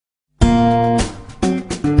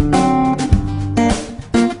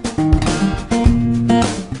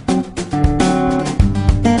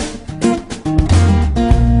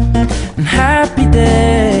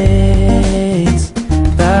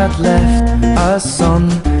us on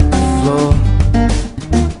the floor,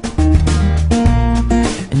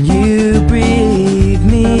 and you breathe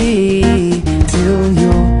me till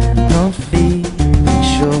you're not feeling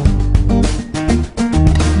sure.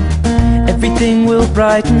 Everything will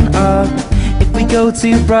brighten up if we go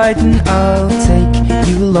to Brighton. I'll take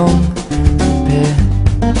you along there.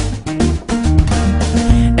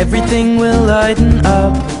 Everything will lighten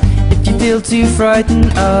up. If you feel too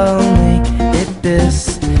frightened, I'll make it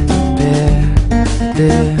disappear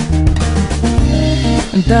there.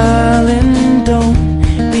 And darling, don't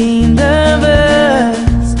be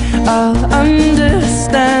nervous. I'll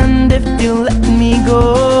understand if you let me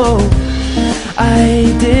go.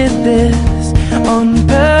 I did this on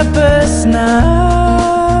purpose now.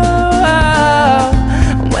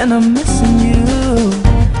 When I'm missing you,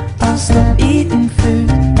 I'll stop eating food,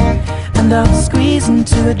 and I'll squeeze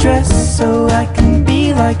into a dress so I can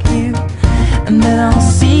be like you. And then I'll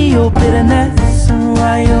see your bitterness and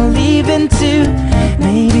why you're leaving too.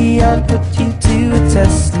 Maybe I'll put you to a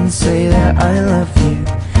test and say that I love you.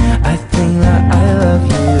 I think that I love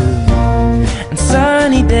you. And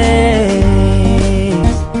sunny days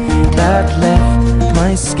that left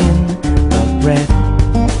my skin red,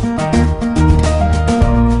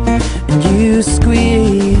 and you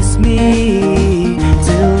squeeze me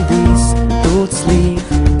till these thoughts leave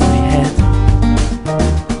my head.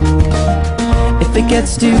 If it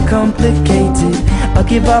gets too complicated, I'll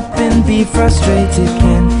give up and be frustrated.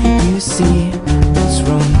 Can you see what's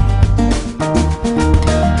wrong?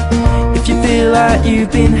 If you feel like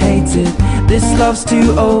you've been hated, this love's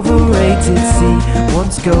too overrated. See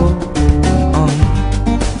what's going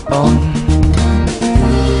on.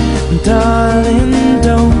 Darling,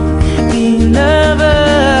 don't be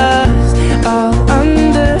nervous. I'll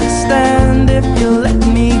understand if you let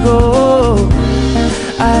me go.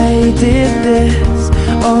 I did this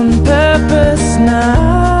on purpose now.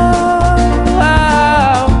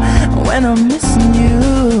 When I'm missing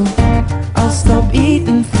you, I'll stop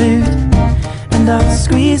eating food, and I'll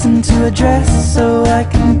squeeze into a dress so I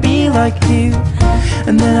can be like you.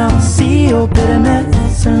 And then I'll see your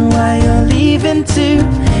bitterness and why you're leaving too.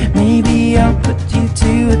 Maybe I'll put you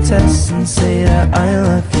to a test and say that I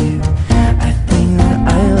love you. I think that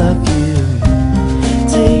I love you.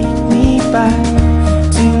 Take me back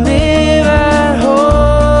to live at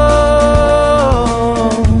home.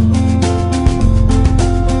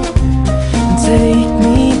 Take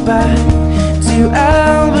me back to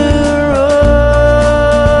Albert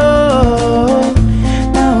Road.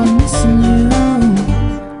 Now I'm missing you.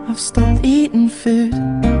 I've stopped eating food,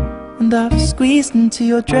 and I've squeezed into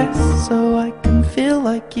your dress so I can feel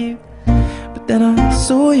like you. But then I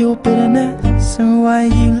saw your bitterness and why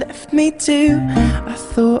you left me too. I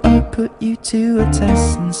thought I'd put you to a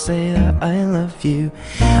test and say that I love you.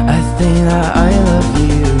 I think that I love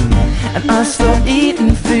you. And I stopped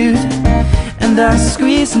eating food, and I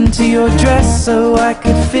squeezed into your dress so I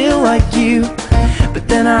could feel like you. But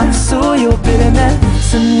then I saw your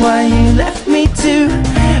bitterness and why you left me too.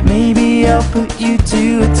 Maybe I'll put you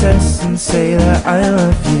to a test and say that I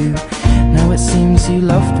love you. Now it seems you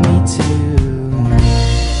loved me too.